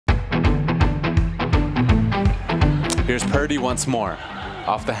Here's Purdy once more,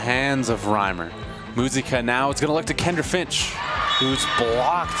 off the hands of Reimer. Muzika now is going to look to Kendra Finch, who's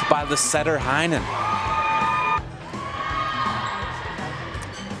blocked by the setter Heinen.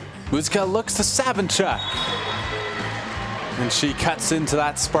 Muzika looks to Savinchuk, and she cuts into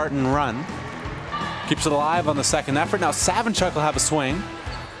that Spartan run. Keeps it alive on the second effort. Now Savinchuk will have a swing.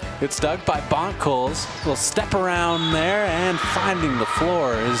 It's dug by Bontcols. Will step around there, and finding the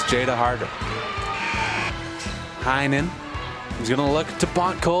floor is Jada Harder. Heinen is going to look to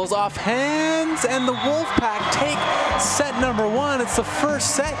Bontcols off hands, and the Wolfpack take set number one. It's the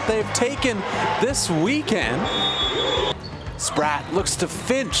first set they've taken this weekend. Spratt looks to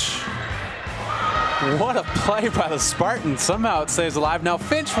Finch. What a play by the Spartans. Somehow it stays alive. Now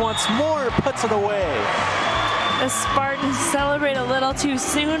Finch once more puts it away. The Spartans celebrate a little too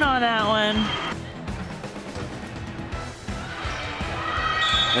soon on that one.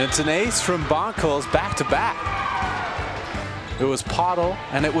 And it's an ace from Bontcols back to back. It was Pottle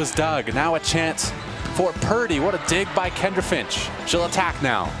and it was Doug. Now a chance for Purdy. What a dig by Kendra Finch. She'll attack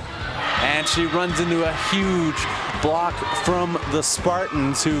now. And she runs into a huge block from the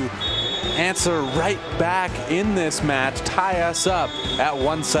Spartans, who answer right back in this match, tie us up at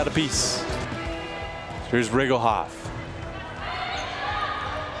one set apiece. Here's Rigglehoff.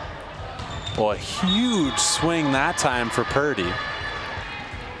 Oh, a huge swing that time for Purdy.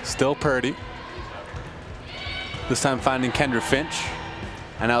 Still Purdy. This time finding Kendra Finch.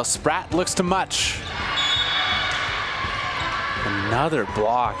 And now Spratt looks to Much. Another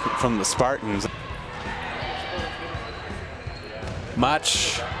block from the Spartans.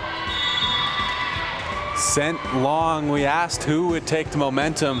 Much sent long. We asked who would take the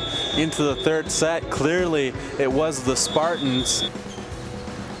momentum into the third set. Clearly it was the Spartans.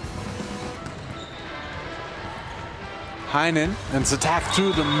 Heinen, and it's attacked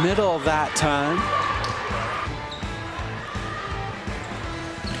through the middle that time.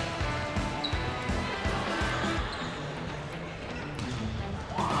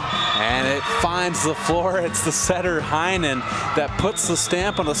 And it finds the floor. It's the setter Heinen that puts the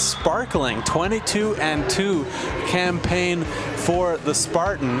stamp on a sparkling 22-2 campaign for the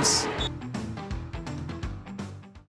Spartans.